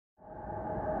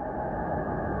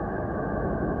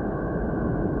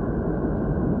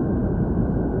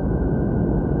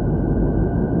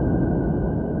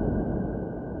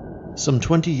Some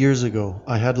 20 years ago,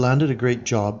 I had landed a great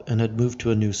job and had moved to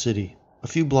a new city. A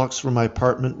few blocks from my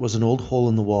apartment was an old hole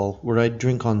in the wall where I'd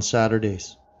drink on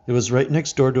Saturdays. It was right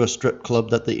next door to a strip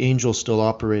club that the Angel still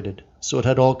operated, so it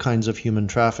had all kinds of human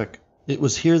traffic. It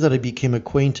was here that I became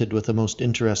acquainted with a most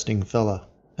interesting fella,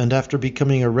 and after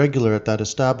becoming a regular at that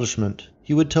establishment,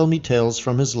 he would tell me tales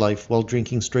from his life while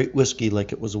drinking straight whiskey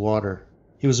like it was water.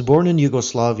 He was born in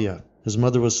Yugoslavia. His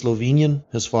mother was Slovenian,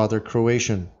 his father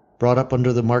Croatian. Brought up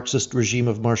under the Marxist regime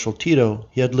of Marshal Tito,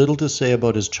 he had little to say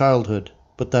about his childhood,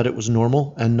 but that it was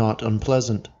normal and not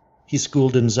unpleasant. He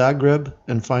schooled in Zagreb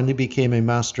and finally became a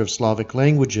master of Slavic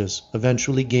languages,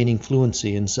 eventually gaining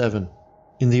fluency in 7.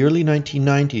 In the early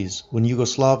 1990s, when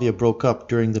Yugoslavia broke up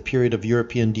during the period of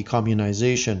European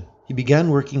decommunization, he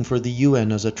began working for the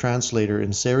UN as a translator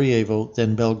in Sarajevo,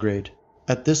 then Belgrade.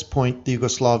 At this point, the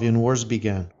Yugoslavian wars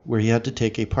began, where he had to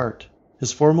take a part.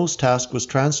 His foremost task was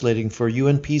translating for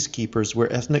UN peacekeepers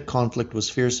where ethnic conflict was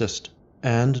fiercest,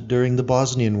 and during the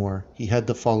Bosnian War, he had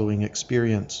the following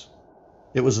experience.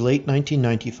 It was late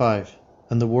 1995,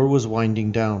 and the war was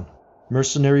winding down.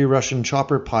 Mercenary Russian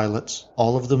chopper pilots,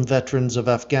 all of them veterans of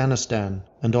Afghanistan,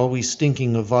 and always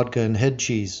stinking of vodka and head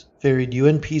cheese, ferried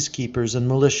UN peacekeepers and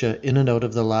militia in and out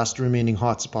of the last remaining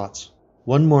hotspots.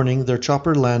 One morning, their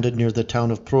chopper landed near the town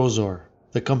of Prozor.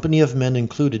 The company of men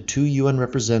included 2 UN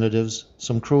representatives,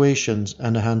 some Croatians,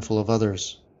 and a handful of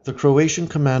others. The Croatian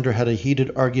commander had a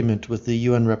heated argument with the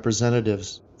UN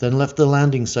representatives, then left the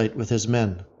landing site with his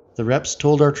men. The reps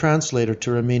told our translator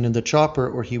to remain in the chopper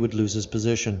or he would lose his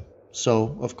position.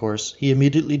 So, of course, he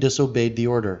immediately disobeyed the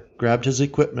order, grabbed his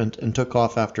equipment, and took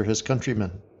off after his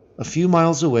countrymen. A few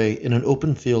miles away, in an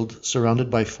open field surrounded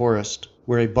by forest,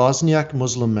 were a Bosniak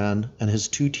Muslim man and his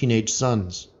 2 teenage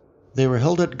sons. They were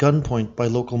held at gunpoint by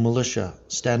local militia,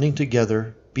 standing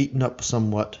together, beaten up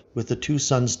somewhat, with the 2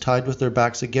 sons tied with their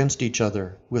backs against each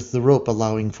other, with the rope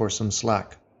allowing for some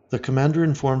slack. The commander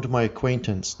informed my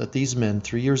acquaintance that these men,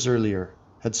 3 years earlier,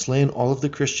 had slain all of the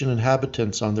Christian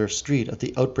inhabitants on their street at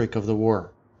the outbreak of the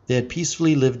war. They had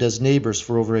peacefully lived as neighbors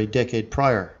for over a decade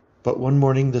prior, but one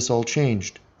morning this all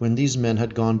changed, when these men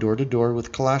had gone door to door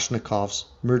with Kalashnikovs,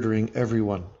 murdering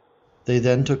everyone. They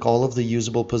then took all of the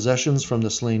usable possessions from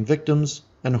the slain victims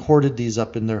and hoarded these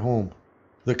up in their home.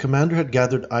 The commander had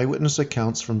gathered eyewitness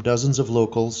accounts from dozens of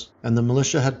locals, and the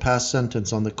militia had passed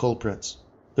sentence on the culprits.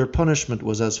 Their punishment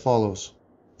was as follows.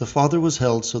 The father was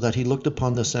held so that he looked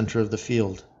upon the center of the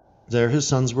field. There his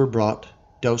sons were brought,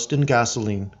 doused in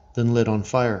gasoline, then lit on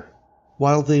fire.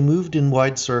 While they moved in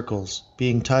wide circles,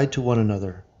 being tied to one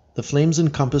another, the flames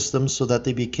encompassed them so that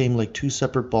they became like 2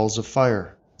 separate balls of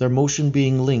fire, their motion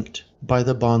being linked by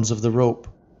the bonds of the rope.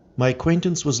 My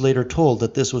acquaintance was later told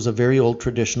that this was a very old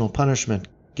traditional punishment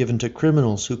given to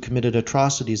criminals who committed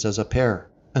atrocities as a pair,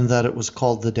 and that it was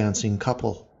called the dancing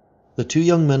couple. The 2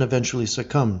 young men eventually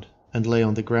succumbed and lay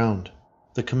on the ground.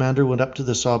 The commander went up to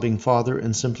the sobbing father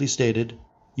and simply stated,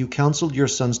 "You counseled your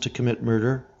sons to commit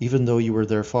murder even though you were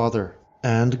their father,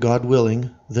 and, God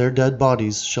willing, their dead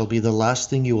bodies shall be the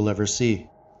last thing you will ever see."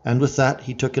 And with that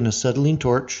he took an acetylene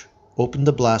torch, opened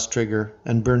the blast trigger,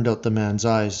 and burned out the man's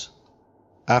eyes.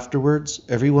 Afterwards,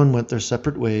 everyone went their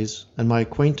separate ways, and my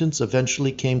acquaintance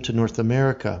eventually came to North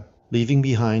America, leaving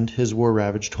behind his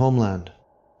war-ravaged homeland.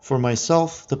 For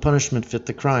myself, the punishment fit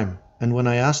the crime, and when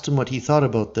I asked him what he thought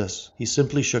about this, he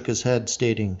simply shook his head,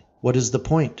 stating, "What is the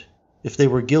point? If they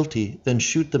were guilty, then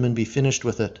shoot them and be finished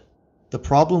with it." The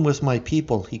problem with my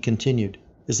people, he continued,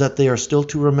 is that they are still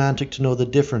too romantic to know the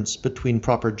difference between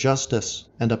proper justice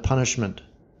and a punishment.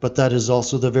 But that is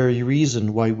also the very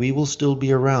reason why we will still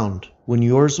be around, when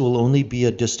yours will only be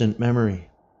a distant memory.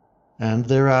 And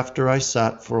thereafter I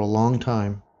sat for a long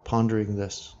time, pondering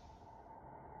this.